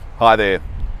Hi there,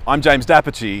 I'm James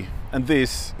Dapperchi, and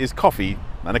this is Coffee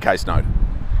and a Case Note.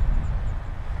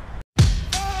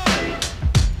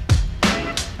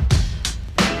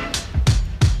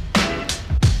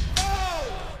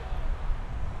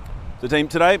 So team,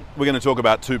 today we're going to talk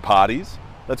about two parties.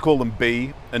 Let's call them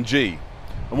B and G.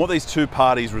 And what these two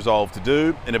parties resolved to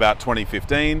do in about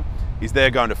 2015 is they're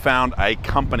going to found a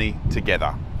company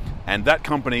together. And that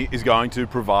company is going to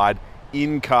provide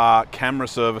in-car camera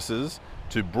services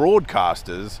to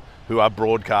broadcasters who are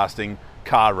broadcasting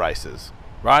car races,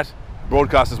 right?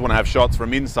 Broadcasters want to have shots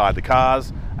from inside the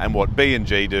cars, and what B and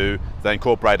G do, they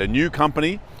incorporate a new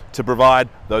company to provide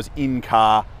those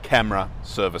in-car camera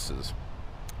services.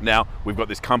 Now, we've got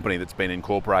this company that's been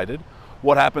incorporated.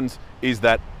 What happens is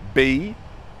that B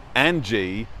and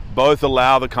G both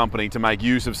allow the company to make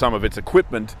use of some of its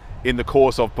equipment in the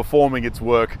course of performing its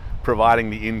work providing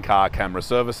the in-car camera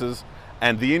services,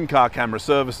 and the in-car camera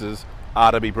services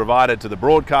are to be provided to the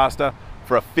broadcaster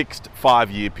for a fixed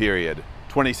 5-year period,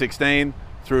 2016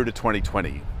 through to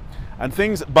 2020. And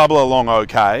things bubble along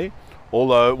okay,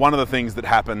 although one of the things that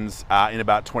happens in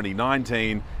about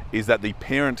 2019 is that the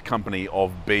parent company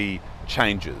of B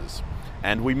changes.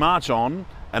 And we march on,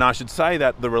 and I should say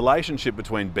that the relationship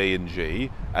between B and G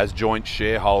as joint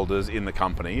shareholders in the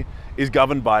company is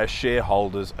governed by a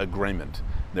shareholders agreement.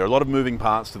 There are a lot of moving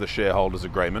parts to the shareholders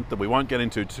agreement that we won't get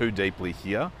into too deeply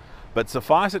here, but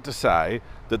suffice it to say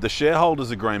that the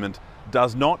shareholders agreement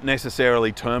does not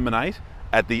necessarily terminate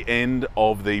at the end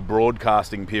of the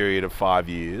broadcasting period of 5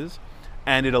 years,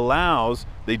 and it allows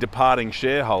the departing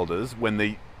shareholders, when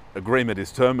the agreement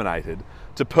is terminated,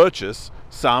 to purchase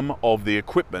some of the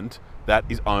equipment that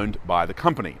is owned by the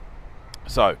company.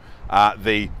 So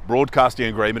the broadcasting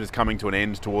agreement is coming to an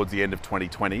end towards the end of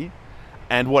 2020,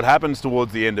 and what happens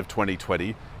towards the end of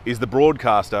 2020 is the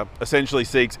broadcaster essentially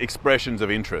seeks expressions of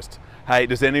interest. Hey,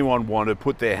 does anyone want to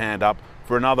put their hand up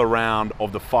for another round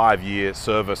of the 5-year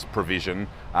service provision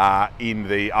in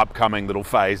the upcoming little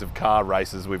phase of car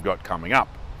races we've got coming up?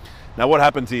 Now what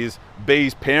happens is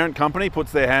B's parent company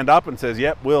puts their hand up and says,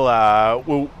 yep,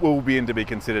 we'll be in to be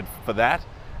considered for that.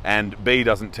 And B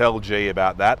doesn't tell G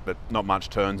about that, but not much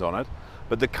turns on it.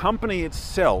 But the company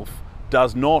itself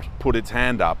does not put its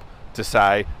hand up to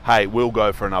say, hey, we'll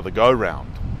go for another go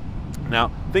round. Now,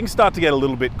 things start to get a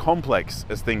little bit complex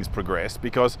as things progress,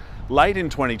 because late in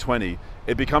 2020,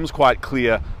 it becomes quite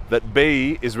clear that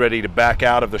B is ready to back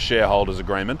out of the shareholders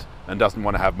agreement and doesn't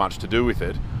want to have much to do with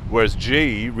it, whereas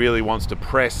G really wants to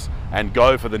press and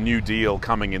go for the new deal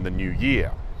coming in the new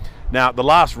year. Now, the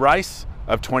last race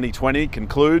of 2020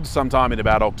 concludes sometime in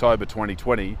about October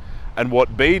 2020, and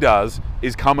what B does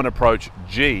is come and approach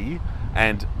G,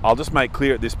 and I'll just make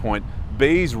clear at this point,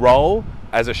 B's role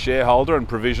as a shareholder and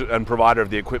provider of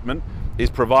the equipment is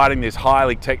providing this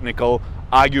highly technical,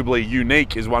 arguably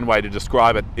unique is one way to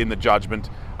describe it in the judgment,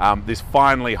 this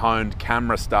finely honed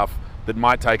camera stuff that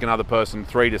might take another person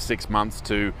 3 to 6 months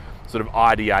to sort of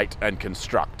ideate and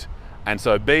construct. And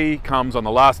so B comes on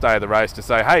the last day of the race to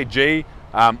say, hey G,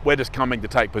 we're just coming to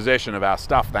take possession of our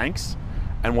stuff, thanks.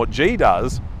 And what G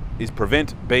does is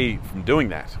prevent B from doing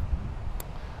that.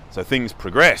 So things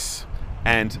progress.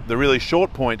 And the really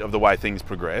short point of the way things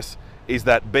progress is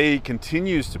that B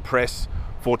continues to press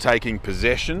for taking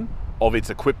possession of its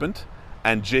equipment,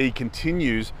 and G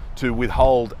continues to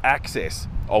withhold access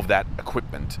of that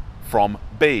equipment from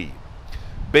B.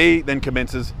 B then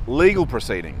commences legal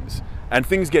proceedings, and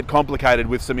things get complicated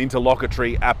with some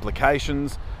interlocutory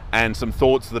applications and some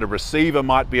thoughts that a receiver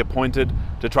might be appointed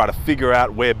to try to figure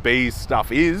out where B's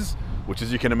stuff is, which,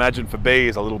 as you can imagine, for B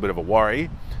is a little bit of a worry.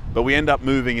 But we end up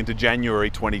moving into January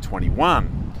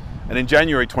 2021. And in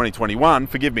January 2021,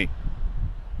 forgive me,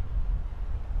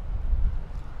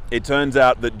 it turns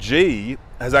out that G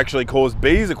has actually caused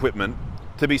B's equipment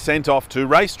to be sent off to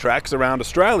racetracks around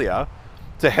Australia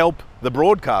to help the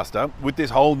broadcaster with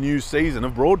this whole new season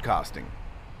of broadcasting.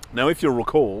 Now, if you'll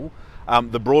recall,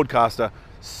 the broadcaster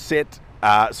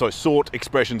sought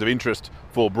expressions of interest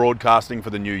for broadcasting for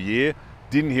the new year,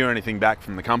 didn't hear anything back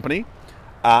from the company,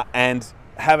 and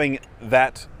having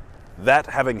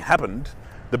having happened,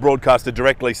 the broadcaster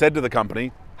directly said to the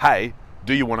company, hey,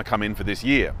 do you want to come in for this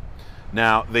year?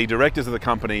 Now, the directors of the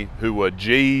company, who were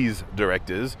G's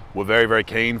directors, were very, very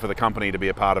keen for the company to be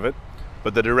a part of it,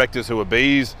 but the directors who were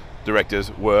B's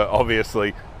directors were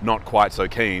obviously not quite so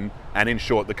keen, and in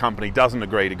short, the company doesn't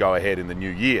agree to go ahead in the new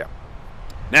year.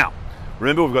 Now,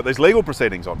 remember, we've got these legal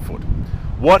proceedings on foot.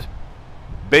 What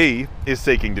B is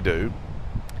seeking to do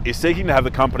is seeking to have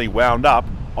the company wound up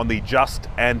on the just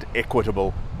and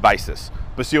equitable basis,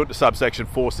 pursuant to subsection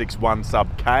 461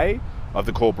 sub K of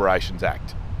the Corporations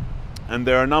Act. And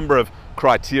there are a number of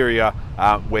criteria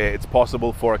where it's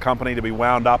possible for a company to be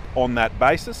wound up on that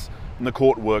basis, and the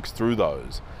court works through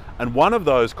those. And one of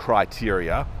those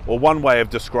criteria, or one way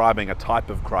of describing a type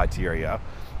of criteria,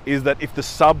 is that if the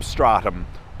substratum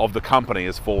of the company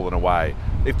has fallen away,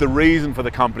 if the reason for the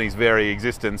company's very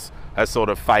existence has sort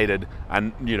of faded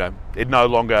and it no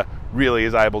longer really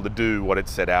is able to do what it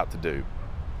set out to do.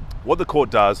 What the court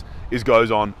does is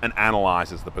goes on and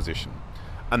analyses the position.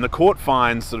 And the court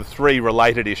finds sort of three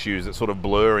related issues that sort of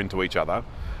blur into each other.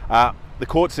 The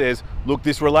court says, look,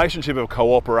 this relationship of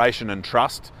cooperation and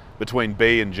trust between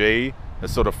B and G has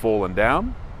sort of fallen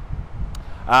down.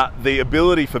 The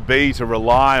ability for B to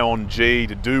rely on G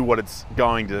to do what it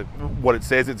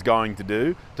says it's going to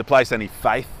do, to place any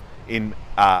faith in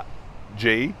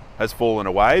G, has fallen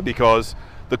away, because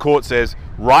the court says,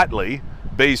 rightly,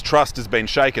 B's trust has been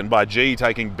shaken by G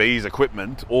taking B's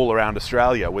equipment all around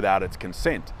Australia without its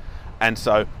consent. And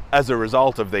so, as a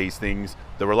result of these things,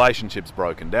 the relationship's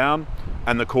broken down,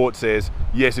 and the court says,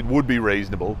 yes, it would be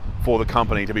reasonable for the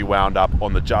company to be wound up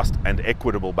on the just and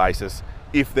equitable basis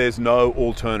if there's no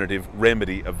alternative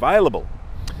remedy available.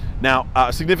 Now,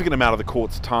 a significant amount of the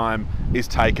court's time is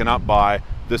taken up by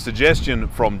the suggestion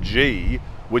from G,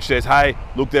 which says, hey,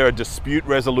 look, there are dispute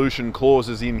resolution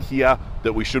clauses in here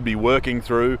that we should be working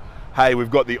through. Hey, we've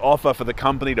got the offer for the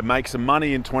company to make some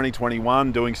money in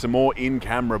 2021 doing some more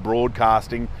in-camera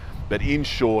broadcasting. But in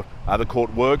short, the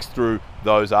court works through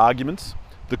those arguments.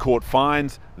 The court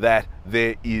finds that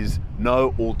there is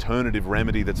no alternative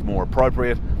remedy that's more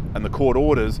appropriate, and the court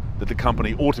orders that the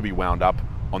company ought to be wound up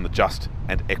on the just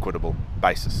and equitable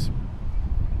basis.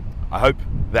 I hope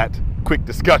that quick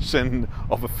discussion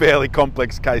of a fairly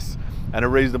complex case and a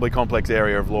reasonably complex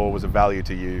area of law was of value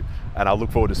to you, and I'll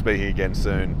look forward to speaking again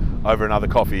soon over another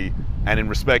coffee and in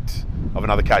respect of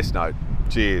another case note.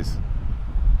 Cheers.